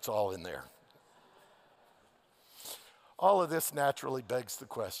make sure it's all in there. All of this naturally begs the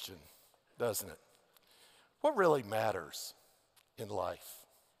question, doesn't it? What really matters in life?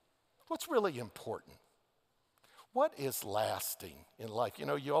 What's really important? What is lasting in life? You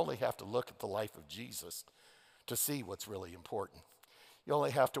know, you only have to look at the life of Jesus to see what's really important. You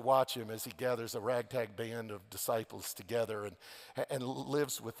only have to watch him as he gathers a ragtag band of disciples together and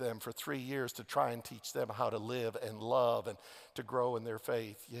lives with them for 3 years to try and teach them how to live and love and to grow in their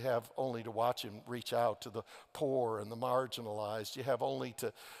faith. You have only to watch him reach out to the poor and the marginalized. You have only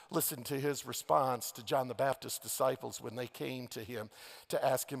to listen to his response to John the Baptist's disciples when they came to him to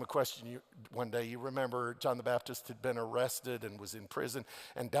ask him a question. One day, you remember John the Baptist had been arrested and was in prison,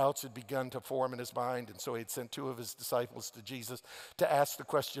 and doubts had begun to form in his mind, and so he had sent 2 of his disciples to Jesus to ask the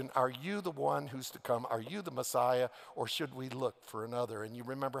question, are you the one who's to come? Are you the Messiah, or should we look for another? And you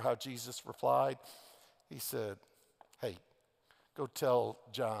remember how Jesus replied? He said, hey, go tell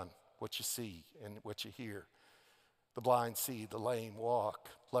John what you see and what you hear. The blind see, the lame walk,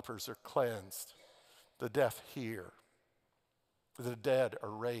 lepers are cleansed, the deaf hear, the dead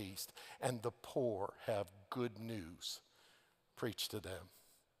are raised, and the poor have good news preached to them.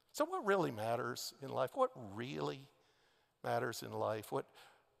 So what really matters in life? What really matters in life?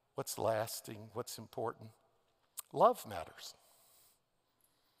 What's lasting? What's important? Love matters.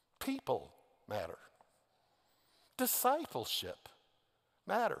 People matter. Discipleship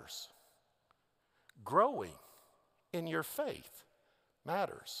matters. Growing in your faith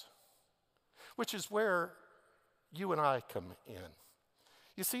matters, which is where you and I come in.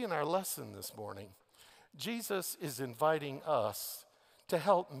 You see, in our lesson this morning, Jesus is inviting us to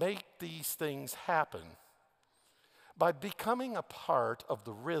help make these things happen by becoming a part of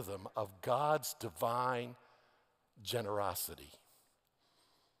the rhythm of God's divine generosity.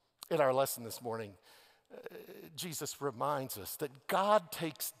 In our lesson this morning, Jesus reminds us that God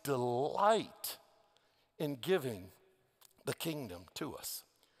takes delight in giving the kingdom to us.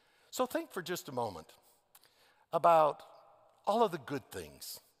 So think for just a moment about all of the good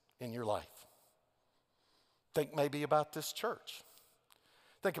things in your life. Think maybe about this church.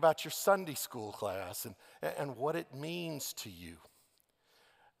 Think about your Sunday school class and what it means to you.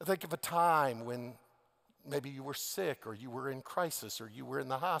 Think of a time when maybe you were sick or you were in crisis or you were in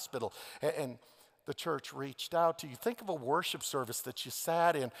the hospital and the church reached out to you. Think of a worship service that you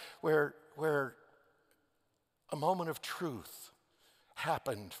sat in where a moment of truth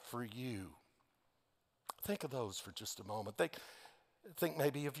happened for you. Think of those for just a moment. Think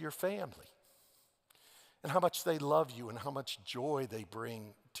maybe of your family and how much they love you and how much joy they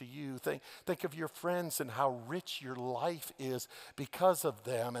bring to you. Think of your friends and how rich your life is because of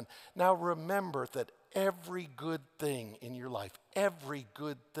them. And now remember that every good thing in your life, every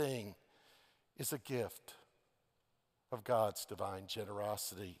good thing is a gift of God's divine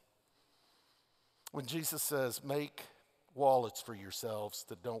generosity. When Jesus says, make wallets for yourselves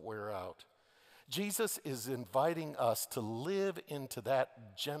that don't wear out, Jesus is inviting us to live into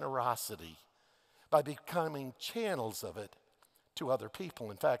that generosity by becoming channels of it to other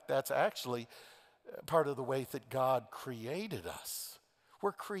people. In fact, that's actually part of the way that God created us.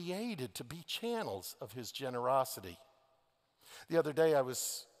 We're created to be channels of his generosity. The other day I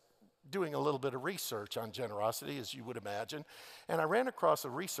was doing a little bit of research on generosity, as you would imagine, and I ran across a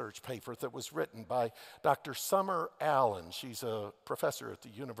research paper that was written by Dr. Summer Allen. She's a professor at the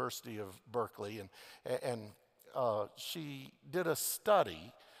University of Berkeley, and she did a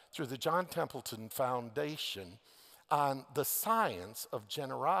study through the John Templeton Foundation on the science of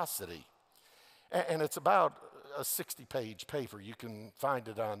generosity. And it's about a 60-page paper. You can find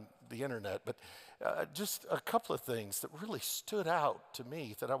it on the internet, but just a couple of things that really stood out to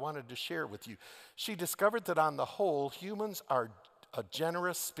me that I wanted to share with you. She discovered that on the whole, humans are a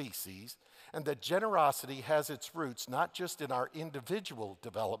generous species, and that generosity has its roots not just in our individual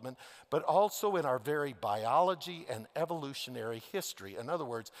development, but also in our very biology and evolutionary history. In other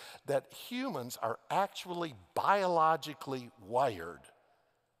words, that humans are actually biologically wired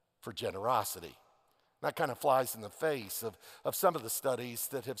for generosity. That kind of flies in the face of some of the studies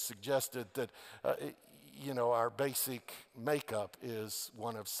that have suggested that, our basic makeup is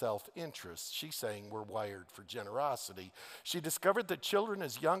one of self-interest. She's saying we're wired for generosity. She discovered that children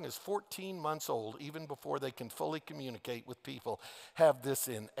as young as 14 months old, even before they can fully communicate with people, have this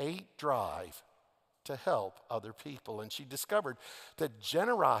innate drive to help other people. And she discovered that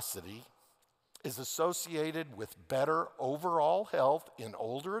generosity is associated with better overall health in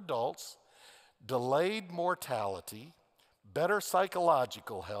older adults, delayed mortality, better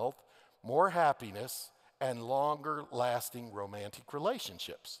psychological health, more happiness, and longer lasting romantic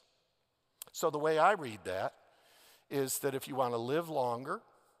relationships. So the way I read that is that if you want to live longer,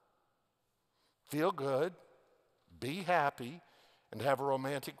 feel good, be happy, and have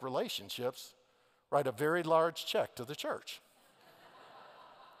romantic relationships, write a very large check to the church.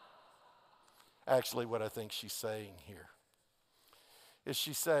 Actually, what I think she's saying here is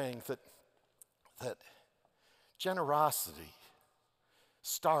she's saying that generosity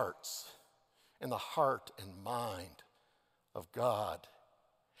starts in the heart and mind of God,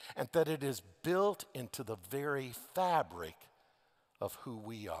 and that it is built into the very fabric of who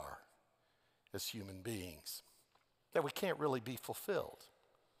we are as human beings. That we can't really be fulfilled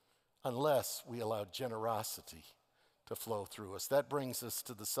unless we allow generosity to flow through us. That brings us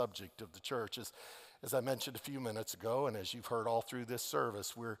to the subject of the church. As I mentioned a few minutes ago, and as you've heard all through this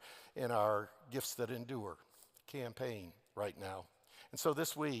service, we're in our Gifts That Endure campaign right now. And so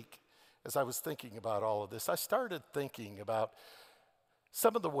this week, as I was thinking about all of this, I started thinking about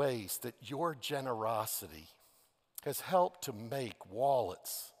some of the ways that your generosity has helped to make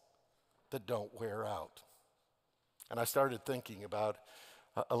wallets that don't wear out. And I started thinking about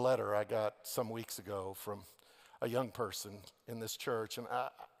a letter I got some weeks ago from a young person in this church, and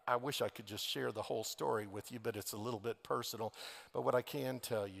I wish I could just share the whole story with you, but it's a little bit personal. But what I can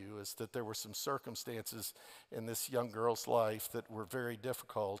tell you is that there were some circumstances in this young girl's life that were very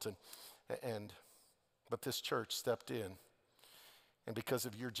difficult, but this church stepped in. And because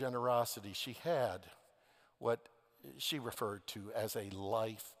of your generosity, she had what she referred to as a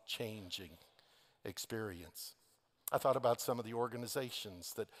life-changing experience. I thought about some of the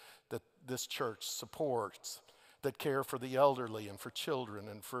organizations that this church supports, that care for the elderly and for children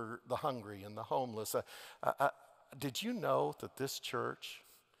and for the hungry and the homeless. Did you know that this church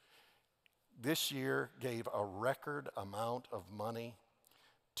this year gave a record amount of money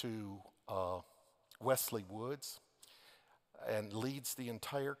to Wesley Woods and leads the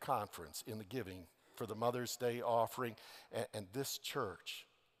entire conference in the giving for the Mother's Day offering? And this church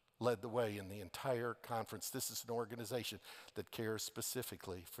led the way in the entire conference. This is an organization that cares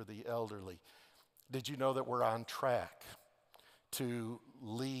specifically for the elderly. Did you know that we're on track to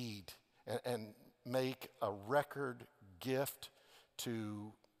lead and make a record gift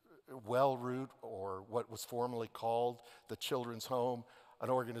to Wellroot, or what was formerly called the Children's Home, an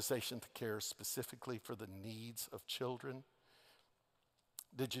organization that cares specifically for the needs of children?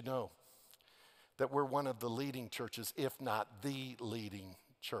 Did you know that we're one of the leading churches, if not the leading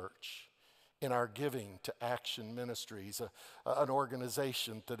church, in our giving to Action Ministries, an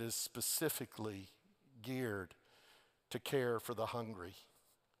organization that is specifically geared to care for the hungry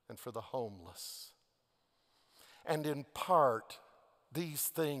and for the homeless? And in part, these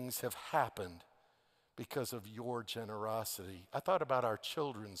things have happened because of your generosity. I thought about our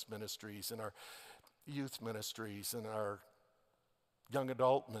children's ministries and our youth ministries and our young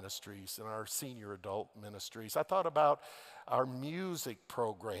adult ministries and our senior adult ministries. I thought about our music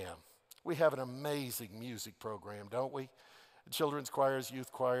program. We have an amazing music program, don't we? Children's choirs,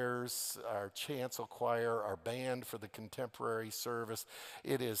 youth choirs, our chancel choir, our band for the contemporary service.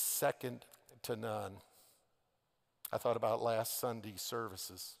 It is second to none. I thought about last Sunday's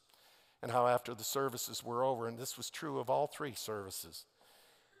services and how after the services were over, and this was true of all three services,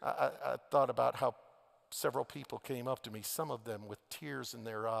 I thought about how several people came up to me, some of them with tears in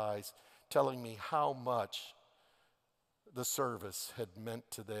their eyes, telling me how much the service had meant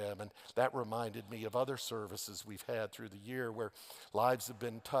to them. And that reminded me of other services we've had through the year where lives have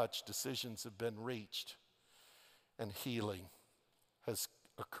been touched, decisions have been reached, and healing has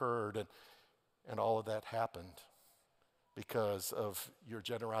occurred. And all of that happened because of your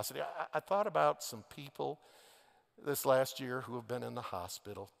generosity. I thought about some people this last year who have been in the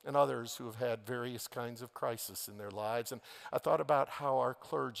hospital and others who have had various kinds of crisis in their lives. And I thought about how our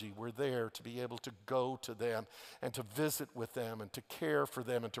clergy were there to be able to go to them and to visit with them and to care for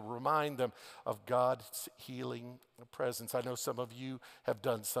them and to remind them of God's healing presence. I know some of you have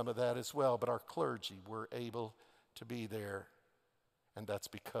done some of that as well, but our clergy were able to be there, and that's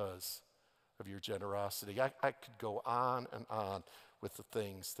because of your generosity. I could go on and on with the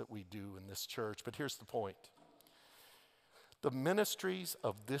things that we do in this church, but here's the point. The ministries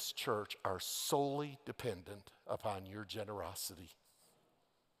of this church are solely dependent upon your generosity.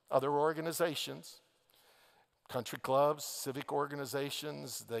 Other organizations, country clubs, civic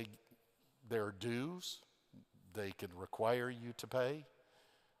organizations, there are dues they can require you to pay.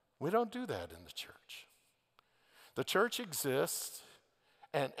 We don't do that in the church. The church exists,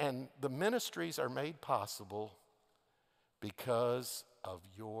 and the ministries are made possible because of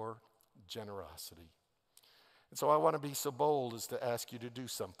your generosity. And so I want to be so bold as to ask you to do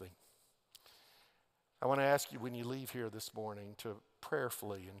something. I want to ask you when you leave here this morning to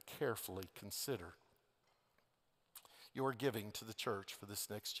prayerfully and carefully consider your giving to the church for this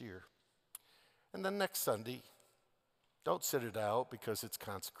next year. And then next Sunday, don't sit it out because it's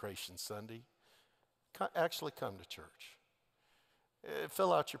Consecration Sunday. Actually come to church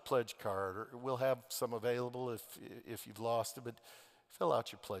fill out your pledge card, or we'll have some available if you've lost it, but fill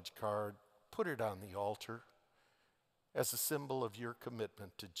out your pledge card, put it on the altar as a symbol of your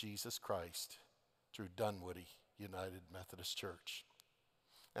commitment to Jesus Christ through Dunwoody United Methodist Church.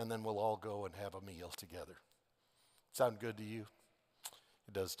 And then we'll all go and have a meal together. Sound good to you?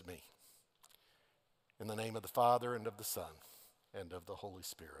 It does to me. In the name of the Father, and of the Son, and of the Holy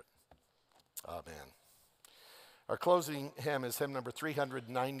Spirit. Amen. Our closing hymn is hymn number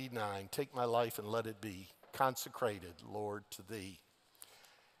 399, Take My Life and Let It Be, consecrated, Lord, to Thee.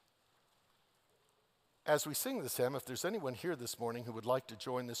 As we sing this hymn, if there's anyone here this morning who would like to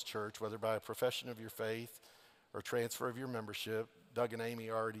join this church, whether by a profession of your faith or transfer of your membership, Doug and Amy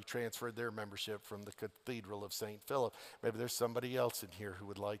already transferred their membership from the Cathedral of St. Philip. Maybe there's somebody else in here who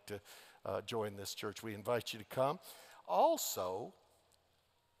would like to join this church. We invite you to come. Also,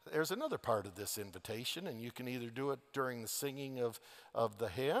 there's another part of this invitation, and you can either do it during the singing of the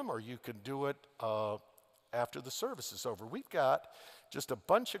hymn, or you can do it after the service is over. We've got just a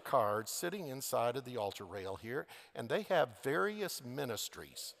bunch of cards sitting inside of the altar rail here, and they have various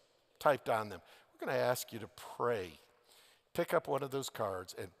ministries typed on them. We're going to ask you to pray. Pick up one of those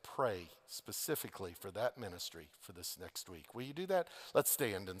cards and pray specifically for that ministry for this next week. Will you do that? Let's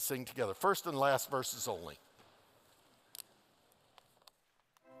stand and sing together. First and last verses only.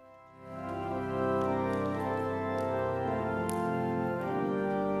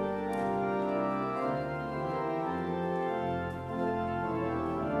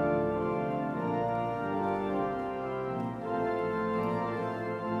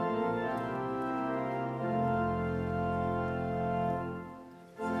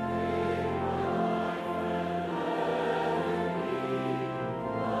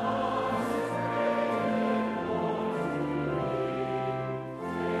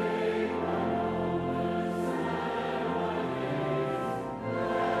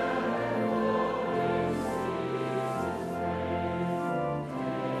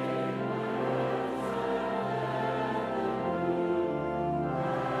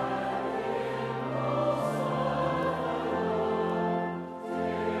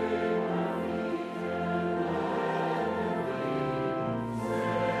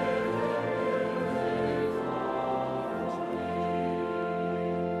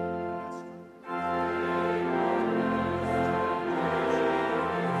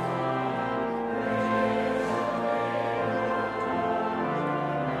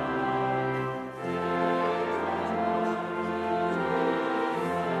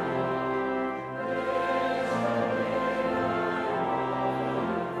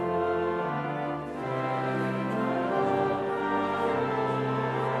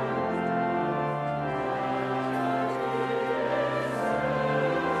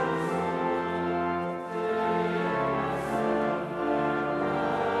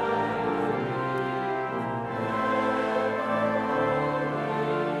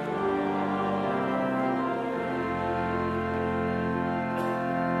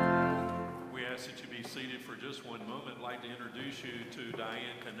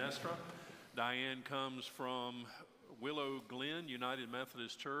 Diane comes from Willow Glen United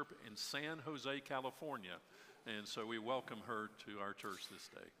Methodist Church in San Jose, California. And so we welcome her to our church this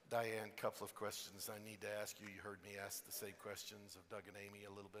day. Diane, a couple of questions I need to ask you. You heard me ask the same questions of Doug and Amy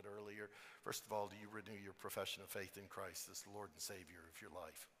a little bit earlier. First of all, do you renew your profession of faith in Christ as the Lord and Savior of your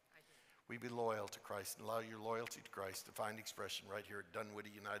life? I do. We be loyal to Christ and allow your loyalty to Christ to find expression right here at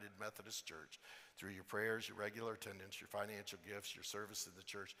Dunwoody United Methodist Church through your prayers, your regular attendance, your financial gifts, your service in the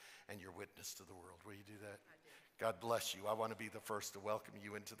church, and your witness to the world. Will you do that? I do. God bless you. I want to be the first to welcome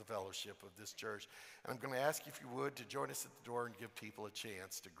you into the fellowship of this church. And I'm going to ask you, if you would, to join us at the door and give people a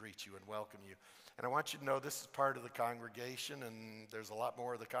chance to greet you and welcome you. And I want you to know this is part of the congregation, and there's a lot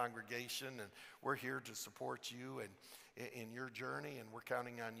more of the congregation, and we're here to support you and in your journey, and we're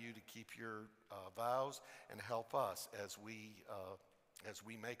counting on you to keep your vows and help us as we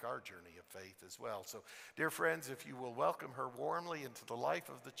make our journey of faith as well. So, dear friends, if you will welcome her warmly into the life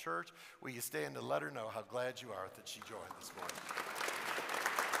of the church, will you stand and let her know how glad you are that she joined this morning?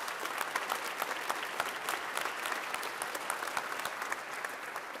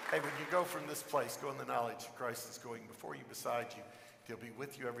 Hey, when you go from this place, go in the knowledge that Christ is going before you, beside you. He'll be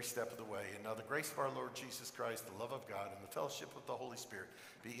with you every step of the way. And now the grace of our Lord Jesus Christ, the love of God, and the fellowship of the Holy Spirit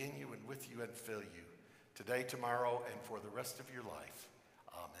be in you and with you and fill you today, tomorrow, and for the rest of your life.